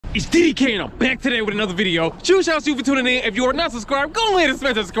It's DDK and I'm back today with another video. Huge shout out to you for tuning in. If you are not subscribed, go ahead and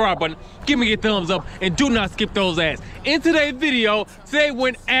smash that subscribe button. Give me a thumbs up and do not skip those ads. In today's video, today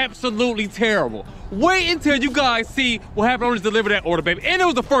went absolutely terrible. Wait until you guys see what happened on this Deliver That order, baby. And it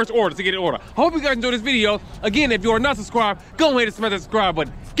was the first order to get an order. Hope you guys enjoyed this video. Again, if you are not subscribed, go ahead and smash that subscribe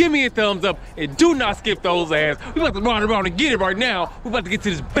button. Give me a thumbs up and do not skip those ads. We about to run around and get it right now. We about to get to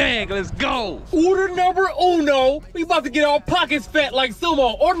this bag. Let's go. Order number uno. We about to get our pockets fat like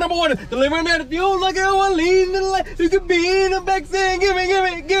sumo. Order number one, delivering that if you don't like how I lean, you could be in the back saying, give me, give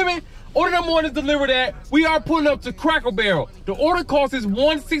me, give me. Order number one is Deliver That. We are pulling up to Cracker Barrel. The order cost is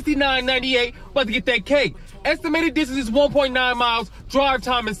 $169.98. About to get that cake. Estimated distance is 1.9 miles. Drive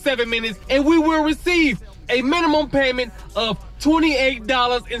time is 7 minutes. And we will receive a minimum payment of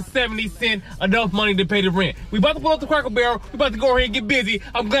 $28.70. Enough money to pay the rent. We about to pull up to Cracker Barrel. We about to go ahead and get busy.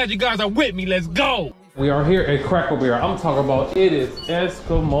 I'm glad you guys are with me. Let's go. We are here at Cracker Barrel. I'm talking about it is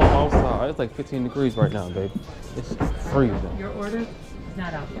Eskimo outside. It's like 15 degrees right now, baby. It's freezing. Your order?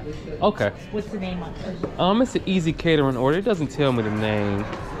 Not out yet. Okay. What's the name on it? It's an easy catering order. It doesn't tell me the name.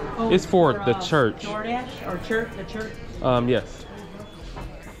 Oh, it's for the church. DoorDash or church? The church? Yes.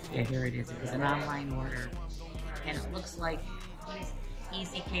 Yeah, here it is. It's an online order, and it looks like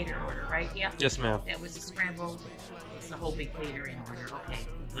easy cater order, right? Yeah. Yes, ma'am. That was a scramble. It's a whole big catering order. Okay.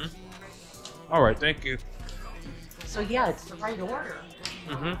 All right. Thank you. So yeah, it's the right order.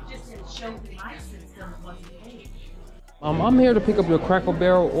 Mm-hmm. Just it shows my system wasn't paid. I'm here to pick up your Cracker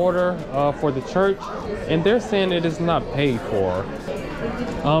Barrel order for the church, and they're saying it is not paid for.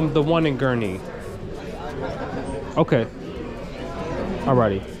 The one in Gurney. Okay.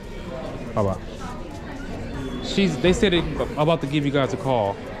 Alrighty. Bye-bye. They said they're about to give you guys a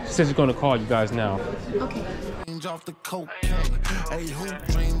call. She said she's going to call you guys now. Okay. Off the cocaine. Hey, who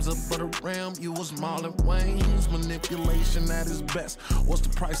dreams of but a ram? You was Marlon Wayne's manipulation at his best. What's the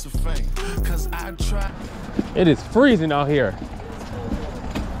price of fame? Cause I try. It is freezing out here.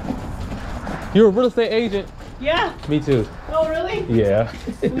 You're a real estate agent? Yeah. Me too. Oh, really? Yeah.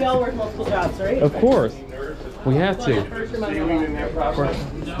 We all work multiple jobs, right? Of course. We have to. First room on the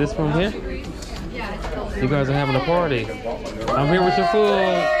left. This one here? You guys are having a party. I'm here with your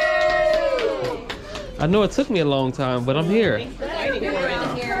food. I know it took me a long time, but I'm here.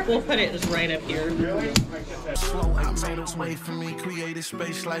 We'll put it just right up here. Slow, I made a way for me, created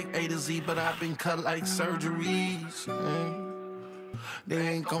space like A to Z, but I've been cut like surgeries. They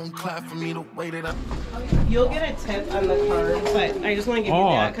ain't gonna clap for me the way that I. You'll get a tip on the card, but I just want to give you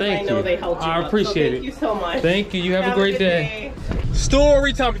that because I know they helped you. I appreciate it. Thank you so much. Thank you. You have a great day.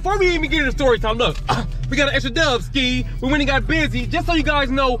 Story time. Before we even get into story time, look, we got an extra dub ski. We went and got busy. Just so you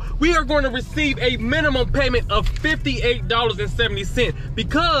guys know, we are going to receive a minimum payment of $58.70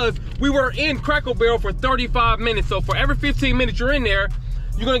 because we were in Cracker Barrel for 35 minutes. So for every 15 minutes you're in there,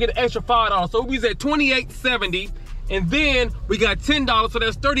 you're gonna get an extra $5. So we was at $28.70. And then we got $10, so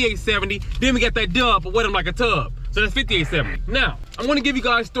that's $38.70. Then we got that dub for wetting like a tub. So that's $58.70. Now, I want to give you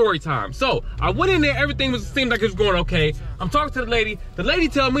guys story time. So I went in there, everything seemed like it was going okay. I'm talking to the lady. The lady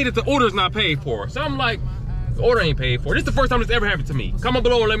tells me that the order is not paid for. So I'm like, the order ain't paid for. This is the first time this ever happened to me. Comment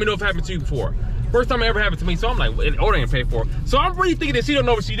below and let me know if it happened to you before. First time it ever happened to me. So I'm like, the order ain't paid for. So I'm really thinking that she don't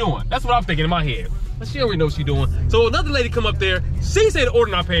know what she's doing. That's what I'm thinking in my head. But she already knows what she's doing. So another lady come up there, she said the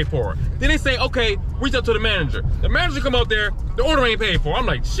order not paid for. Then they say, okay, reach out to the manager. The manager come up there, the order ain't paid for. I'm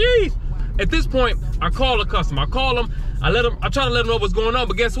like, jeez. At this point, I call the customer. I call them, I try to let them know what's going on,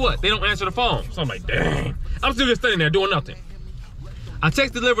 but guess what? They don't answer the phone. So I'm like, dang. I'm still just standing there doing nothing. I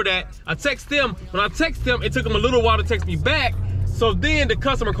text Deliver That. I text them. When I text them, it took them a little while to text me back. So then the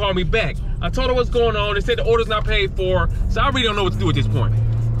customer called me back. I told her what's going on. They said the order's not paid for. So I really don't know what to do at this point.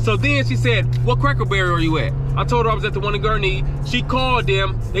 So then she said, what Cracker Barrel are you at? I told her I was at the one in Gurney. She called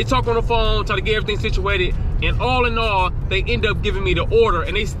them. They talked on the phone, tried to get everything situated. And all in all, they end up giving me the order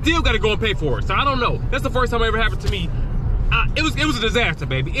and they still got to go and pay for it. So I don't know. That's the first time it ever happened to me. It was a disaster,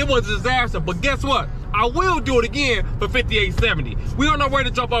 baby. It was a disaster, but guess what? I will do it again for $58.70. We on our way to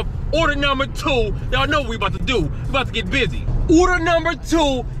drop off order number 2. Y'all know what we about to do. We about to get busy. Order number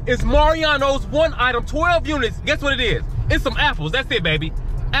 2 is Mariano's, one item, 12 units. Guess what it is? It's some apples. That's it, baby.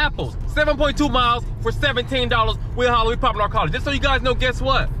 Apples, 7.2 miles for $17. We'll holler, we popping our college. Just so you guys know, guess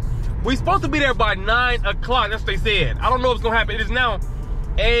what? We supposed to be there by 9 o'clock. That's what they said. I don't know what's gonna happen. It is now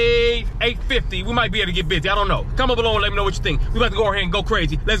 8:50. We might be able to get busy. I don't know. Comment below and let me know what you think. We about to go ahead and go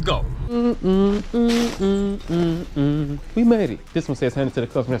crazy. Let's go. We made it. This one says hand it to the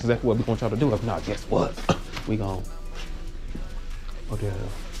customer. That's exactly what we want y'all to do. If not, guess what? We gone. Oh, yeah.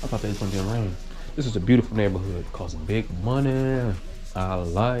 I thought they was gonna get rain. This is a beautiful neighborhood. Costing big money. I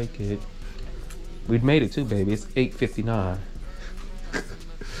like it. We'd made it too, baby. It's 8:59.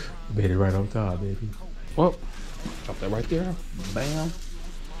 Bet it right on top, baby. Well, drop that right there. Bam.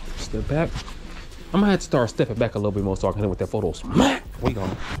 Step back. I'm gonna have to start stepping back a little bit more so I can hit with that photo. Smack! We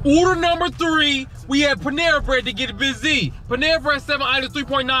going. Order number 3, we have Panera Bread to get busy. Panera Bread 7 items,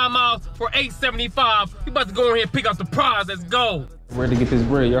 3.9 miles for $8.75. We about to go in here and pick up the prize. Let's go. Ready to get this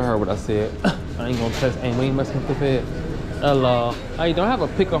bread. Y'all heard what I said. I ain't gonna test. We ain't messing with the fed. Hello. I don't have a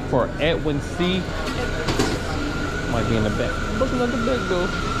pickup for Edwin C. Might be in the back. Looking at the back though.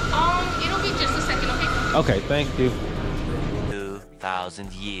 It'll be just a second, okay? Okay, thank you.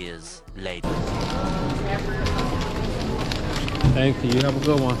 2,000 years later. Thank you. You have a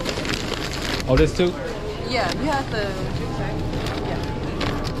good one. Oh, this too? Yeah, you have to.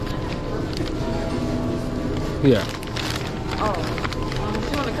 Yeah. Oh,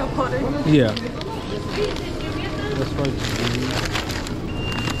 you want a cup holder? Yeah. That's right.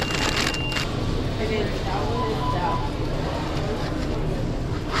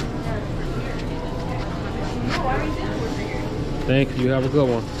 Thank you. Have a good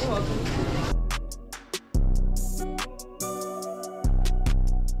one.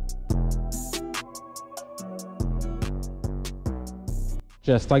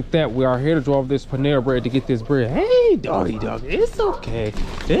 Just like that, we are here to drop this Panera Bread to get this bread. Hey, doggy, doggy, it's okay.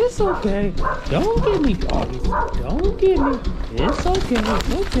 It's okay. Don't get me, doggy. Don't get me. It's okay.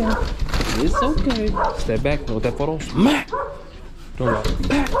 It's okay. It's okay. Step back. With that photo. Smack.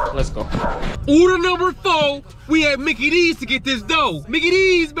 Let's go. Order number 4, we have Mickey D's to get this dough. Mickey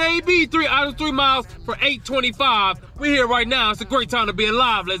D's, baby. 3 items, 3 miles for $8.25. We're here right now. It's a great time to be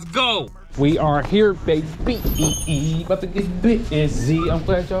alive. Let's go. We are here, baby. About to get busy. I'm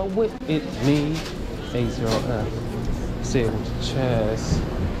glad y'all with it. Me. 80F. Say it with your chest.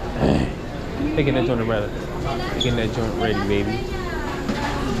 They getting that joint ready. They getting that joint ready, baby.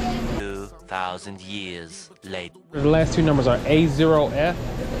 2,000 years later. The last 2 numbers are A0F.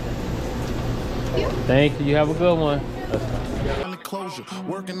 Thank you. You have a good one. Closure.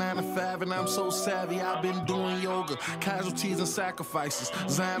 Working 9 to 5 and I'm so savvy. I've been doing yoga, casualties and sacrifices.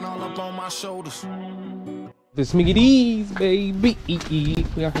 Zion all up on my shoulders. This Mickey D's, baby.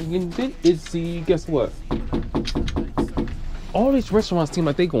 We are getting busy. Guess what? All these restaurants seem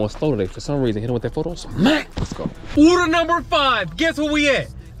like they going slow today for some reason. Hit them with their photos. Smack. Let's go. Order number 5. Guess where we at?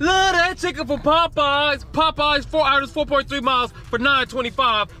 Love that chicken from Popeyes. Popeyes, 4 items, 4.3 miles for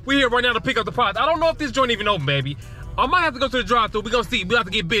 $9.25. We're here right now to pick up the prize. I don't know if this joint even open, baby. I might have to go to the drive-thru. We gonna see. We have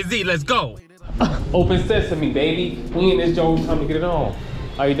to get busy. Let's go. Open sesame, baby. We in this joint. Time to get it on.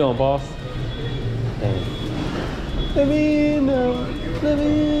 How you doing, boss? Hey. Let me know. Let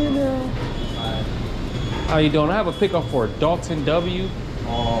me know. How you doing? I have a pickup for Dalton W.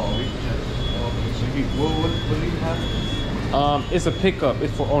 What do you have? It's a pickup.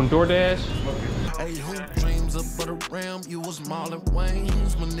 It's for on DoorDash. Hey, who dreams of butter ram? You was Marlon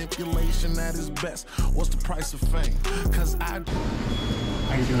Wayne's manipulation at its best. What's the price of fame? Cause I.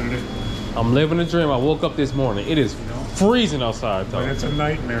 How you doing today? I'm living a dream. I woke up this morning. It is freezing outside, though. But it's a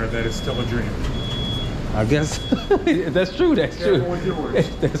nightmare that it's still a dream. I guess that's true. That's true. With your words.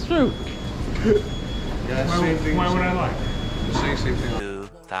 That's true. Why would I lie? Same thing.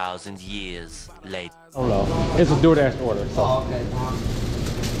 2,000 years later. Oh no, it's a DoorDash order. So. Oh,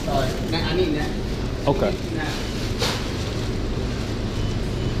 okay. I need that. Okay.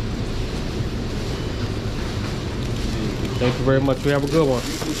 Thank you very much. We have a good one.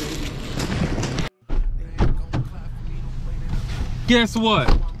 Guess what?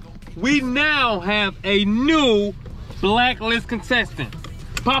 We now have a new Blacklist contestant.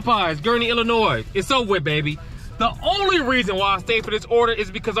 Popeyes, Gurney, Illinois. It's over with, baby. The only reason why I stayed for this order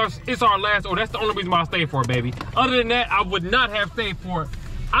is because it's our last order. That's the only reason why I stayed for it, baby. Other than that, I would not have stayed for it.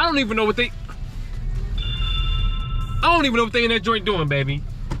 I don't even know what they in that joint doing, baby.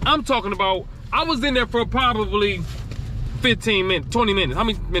 I'm talking about, I was in there for probably 15 minutes, 20 minutes. How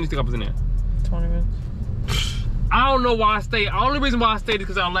many minutes do you think I was in there? 20 minutes. I don't know why I stayed. The only reason why I stayed is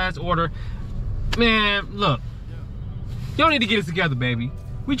because our last order. Man, look. Y'all need to get it together, baby.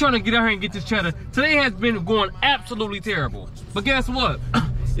 We trying to get out here and get this cheddar. Today has been going absolutely terrible. But guess what?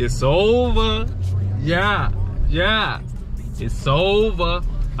 It's over. Yeah. It's over.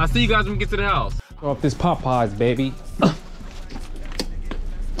 I'll see you guys when we get to the house. Throw up this Popeyes, baby. I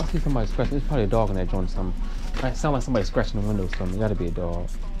see somebody scratching. There's probably a dog in that joint or something. It sounds like somebody scratching the window or something. It gotta be a dog.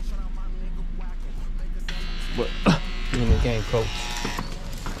 But you in the game, coach.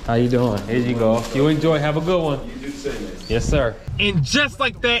 How you doing? Here you go. You enjoy. Have a good one. You do say that. Yes, sir. And just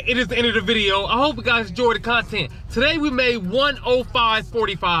like that, it is the end of the video. I hope you guys enjoyed the content. Today we made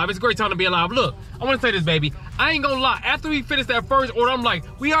 105.45. It's a great time to be alive. Look, I want to say this, baby. I ain't gonna lie. After we finished that first order, I'm like,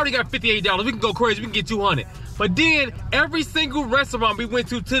 we already got $58. We can go crazy. We can get 200. But then every single restaurant we went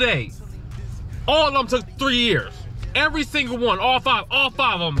to today, all of them took 3 years. Every single one, all five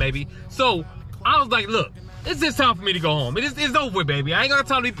of them, baby. So I was like, look, it's just time for me to go home. It's over, baby. I ain't got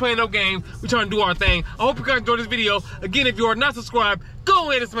time to be playing no games. We trying to do our thing. I hope you guys enjoyed this video. Again, if you are not subscribed, go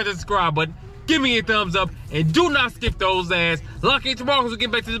ahead and smash the subscribe button. Give me a thumbs up and do not skip those ads. Lock in tomorrow because we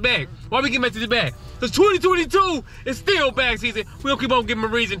get back to the bag. Why we get back to the bag? Because 2022 is still bag season. We don't keep on giving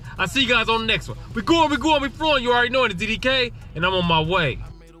them a reason. I'll see you guys on the next one. We flowing. You already know it. It's DDK, and I'm on my way.